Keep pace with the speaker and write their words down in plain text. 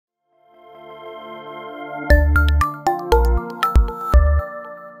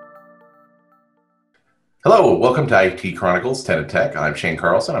Hello, welcome to IT Chronicles 10 and Tech. I'm Shane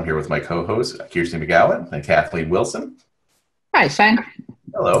Carlson. I'm here with my co-hosts, Kirsten McGowan and Kathleen Wilson. Hi, Shane.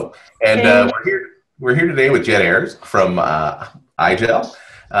 Hello. And Hey. we're here today with Ayres from IGEL.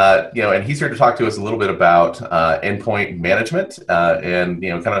 And he's here to talk to us a little bit about endpoint management and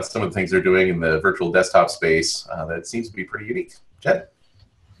kind of some of the things they're doing in the virtual desktop space that seems to be pretty unique. Jed?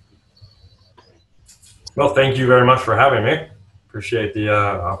 Well, thank you very much for having me. Appreciate the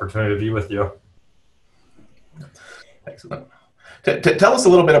opportunity to be with you. Excellent. Tell us a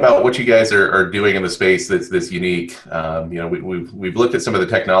little bit about what you guys are doing in the space that's unique. We've looked at some of the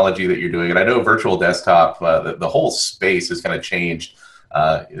technology that you're doing, and I know virtual desktop, the whole space has kind of changed,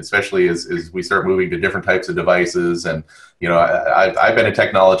 especially as we start moving to different types of devices. And I've been in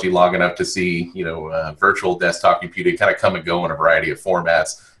technology long enough to see virtual desktop computing kind of come and go in a variety of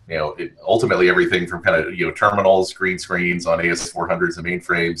formats. Ultimately everything from kind of terminals, green screens on AS400s and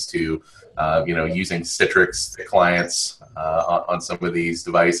mainframes to using Citrix clients on some of these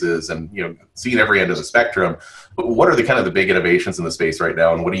devices, and seeing every end of the spectrum. But what are the kind of the big innovations in the space right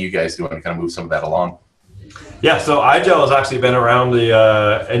now, and what are you guys doing to kind of move some of that along? Yeah, so IGEL has actually been around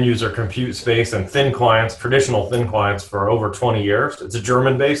the end user compute space and thin clients, traditional thin clients, for over 20 years. It's a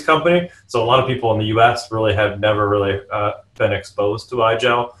German-based company, so a lot of people in the US really have never really been exposed to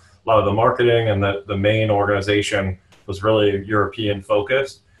IGEL. A lot of the marketing and the main organization was really European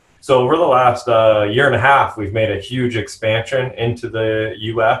focused. So over the last year and a half, we've made a huge expansion into the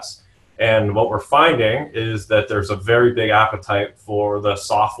US. And what we're finding is that there's a very big appetite for the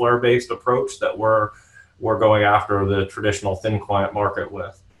software-based approach that we're going after the traditional thin client market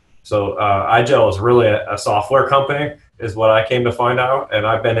with. So IGEL is really a software company, is what I came to find out. And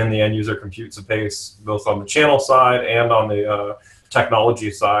I've been in the end user compute space, both on the channel side and on the technology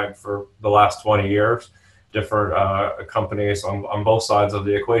side for the last 20 years. Different companies on both sides of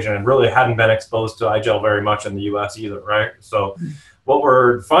the equation, and really hadn't been exposed to IGEL very much in the US either, right? So what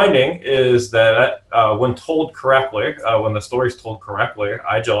we're finding is that when told correctly, when the story's told correctly,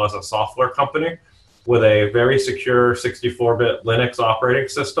 IGEL is a software company with a very secure 64-bit Linux operating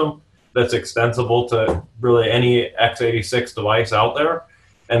system that's extensible to really any x86 device out there.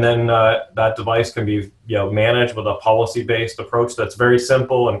 And then that device can be managed with a policy-based approach that's very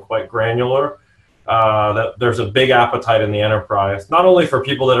simple and quite granular. That there's a big appetite in the enterprise, not only for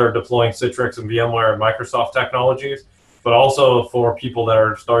people that are deploying Citrix and VMware and Microsoft technologies, but also for people that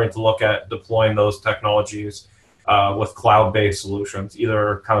are starting to look at deploying those technologies with cloud-based solutions,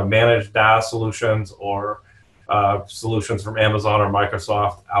 either kind of managed DaaS solutions or solutions from Amazon or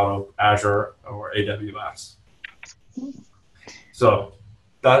Microsoft out of Azure or AWS. So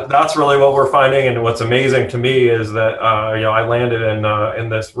that's really what we're finding. And what's amazing to me is that I landed in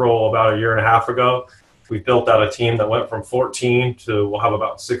this role about a year and a half ago. We built out a team that went from 14 to we'll have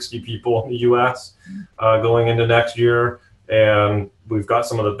about 60 people in the US going into next year. And we've got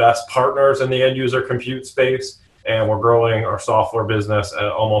some of the best partners in the end user compute space. And we're growing our software business at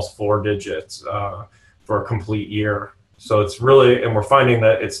almost 4 digits for a complete year. So it's really, and we're finding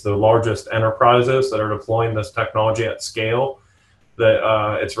that it's the largest enterprises that are deploying this technology at scale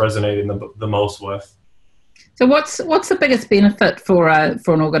that it's resonating the most with. So what's the biggest benefit for an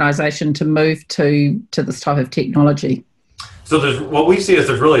organisation to move to this type of technology? So what we see is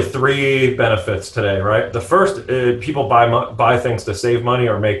there's really 3 benefits today, right? The first, people buy things to save money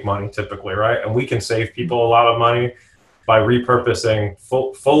or make money typically, right? And we can save people a lot of money by repurposing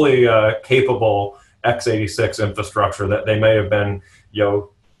fully capable x86 infrastructure that they may have been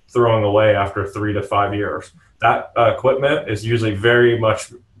throwing away after 3 to 5 years. That equipment is usually very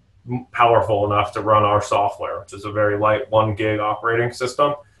much powerful enough to run our software, which is a very light 1 gig operating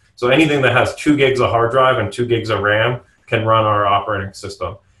system. So anything that has 2 gigs of hard drive and 2 gigs of RAM can run our operating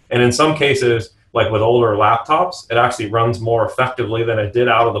system. And in some cases, like with older laptops, it actually runs more effectively than it did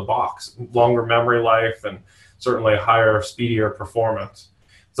out of the box. Longer memory life and certainly higher, speedier performance.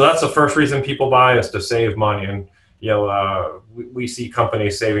 So that's the first reason people buy, is to save money. And we see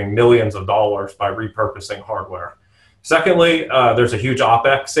companies saving millions of dollars by repurposing hardware. Secondly, there's a huge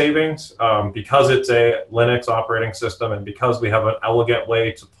OpEx savings because it's a Linux operating system, and because we have an elegant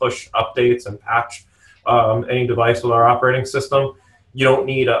way to push updates and patch any device with our operating system. You don't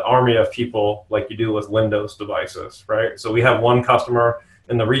need an army of people like you do with Windows devices, right? So we have one customer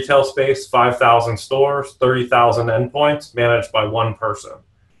in the retail space, 5,000 stores, 30,000 endpoints managed by one person.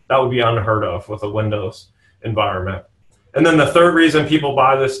 That would be unheard of with a Windows environment. And then the third reason people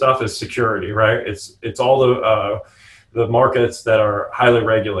buy this stuff is security, right? It's all the markets that are highly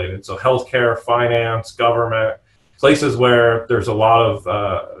regulated. So healthcare, finance, government, places where there's a lot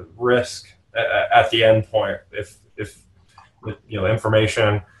of risk at the endpoint if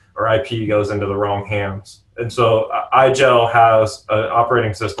information or IP goes into the wrong hands. And so IGEL has an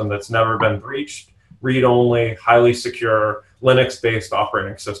operating system that's never been breached, read-only, highly secure, Linux-based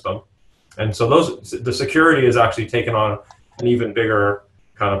operating system. And so the security is actually taken on an even bigger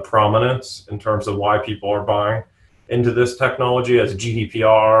kind of prominence in terms of why people are buying into this technology, as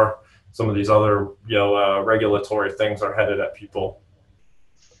GDPR, some of these other regulatory things are headed at people.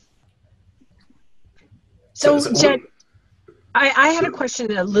 So Jed, I had a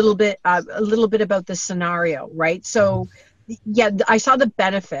question a little bit about the scenario, right? So yeah, I saw the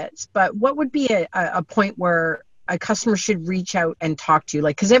benefits, but what would be a point where a customer should reach out and talk to you?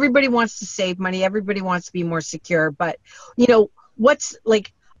 Like, because everybody wants to save money, everybody wants to be more secure, but what's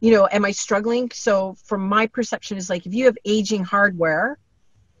like, am I struggling? So from my perception is like, if you have aging hardware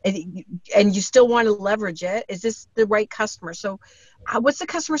and you still want to leverage it, is this the right customer? So what's the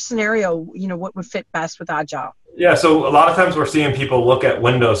customer scenario? What would fit best with Agile? Yeah, so a lot of times we're seeing people look at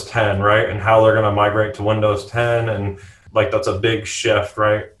Windows 10, right, and how they're going to migrate to Windows 10, and like that's a big shift,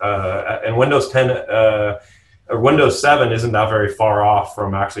 right? And Windows 10 or Windows 7 isn't that very far off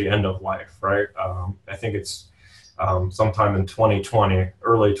from actually end of life, right? I think it's sometime in 2020,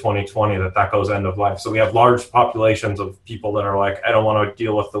 early 2020, that goes end of life. So we have large populations of people that are like, I don't want to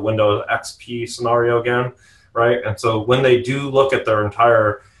deal with the Windows XP scenario again, right? And so when they do look at their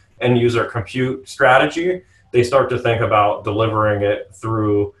entire end user compute strategy, they start to think about delivering it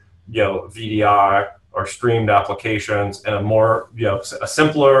through, VDI or streamed applications and a more, a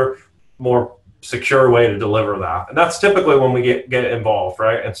simpler, more secure way to deliver that. And that's typically when we get involved,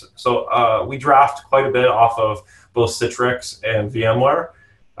 right? And so we draft quite a bit off of both Citrix and VMware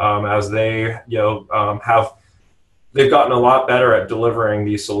as they, they've gotten a lot better at delivering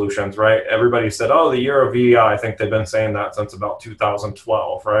these solutions, right? Everybody said, oh, the year of VDI, I think they've been saying that since about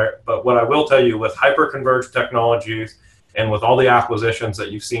 2012, right? But what I will tell you, with hyper-converged technologies and with all the acquisitions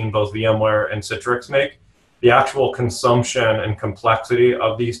that you've seen both VMware and Citrix make, the actual consumption and complexity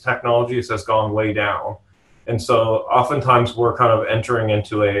of these technologies has gone way down. And so oftentimes we're kind of entering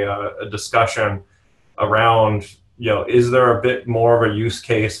into a discussion around, is there a bit more of a use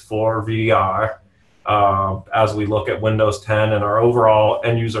case for VDI as we look at Windows 10 and our overall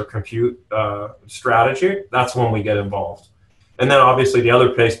end user compute strategy? That's when we get involved. And then obviously the other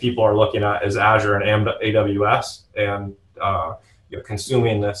place people are looking at is Azure and AWS, and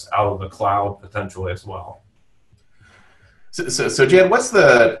consuming this out of the cloud potentially as well. So Jan, what's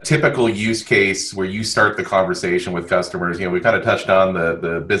the typical use case where you start the conversation with customers? We kind of touched on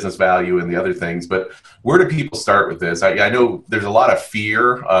the business value and the other things, but where do people start with this? I know there's a lot of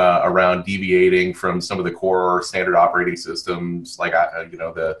fear around deviating from some of the core standard operating systems, like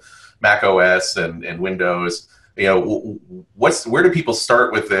the Mac OS and Windows. Where do people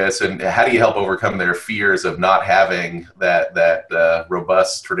start with this, and how do you help overcome their fears of not having that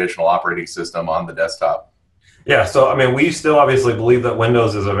robust traditional operating system on the desktop? Yeah, so I mean, we still obviously believe that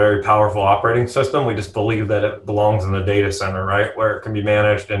Windows is a very powerful operating system. We just believe that it belongs in the data center, right, where it can be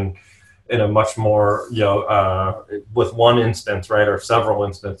managed in a much more, with one instance, right, or several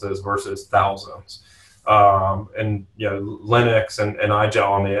instances versus thousands. And Linux and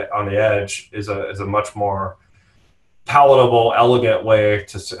IGEL on the edge is a much more palatable, elegant way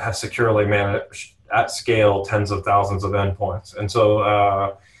to securely manage at scale tens of thousands of endpoints. And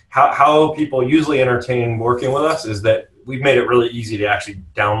so how people usually entertain working with us is that we've made it really easy to actually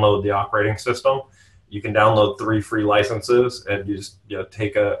download the operating system. You can download 3 free licenses, and you just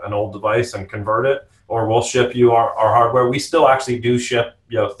take an old device and convert it, or we'll ship you our hardware. We still actually do ship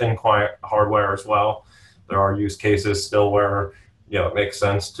thin client hardware as well. There are use cases still where it makes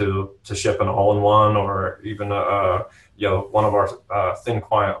sense to ship an all-in-one, or even one of our thin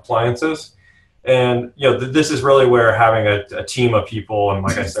client appliances. And this is really where having a team of people, and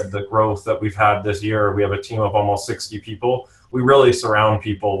like I said, the growth that we've had this year, we have a team of almost 60 people. We really surround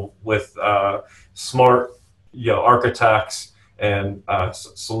people with smart architects and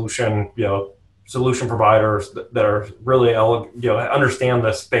solution providers that are really understand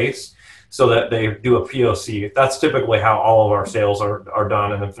the space, so that they do a POC. That's typically how all of our sales are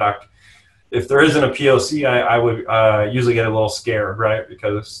done. And in fact, if there isn't a POC, I would usually get a little scared, right?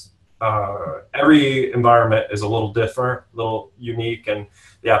 Because every environment is a little different, a little unique, and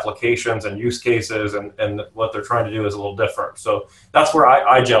the applications and use cases and what they're trying to do is a little different. So that's where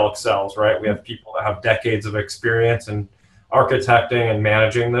IGEL excels, right? We have people that have decades of experience in architecting and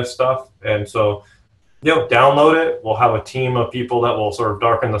managing this stuff. And so, download it. We'll have a team of people that will sort of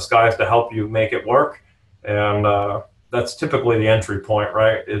darken the skies to help you make it work. And that's typically the entry point,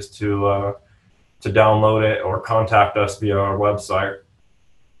 right? Is to download it or contact us via our website.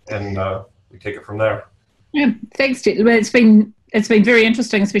 And we take it from there. Yeah, thanks. It's been It's been very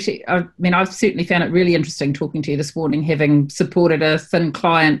interesting, especially, I mean, I've certainly found it really interesting talking to you this morning, having supported a thin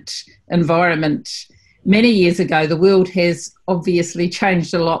client environment many years ago. The world has obviously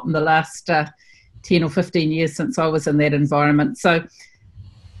changed a lot in the last 10 or 15 years since I was in that environment. So,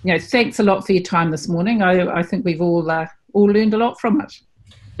 thanks a lot for your time this morning. I think we've all learned a lot from it.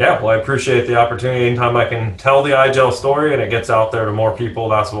 Yeah, well, I appreciate the opportunity. Anytime I can tell the IGEL story and it gets out there to more people,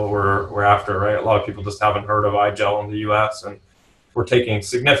 that's what we're after, right? A lot of people just haven't heard of IGEL in the US, and we're taking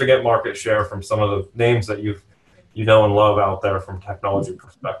significant market share from some of the names that you know and love out there from technology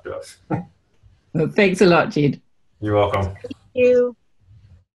perspective. Well, thanks a lot, Jed. You're welcome. Thank you.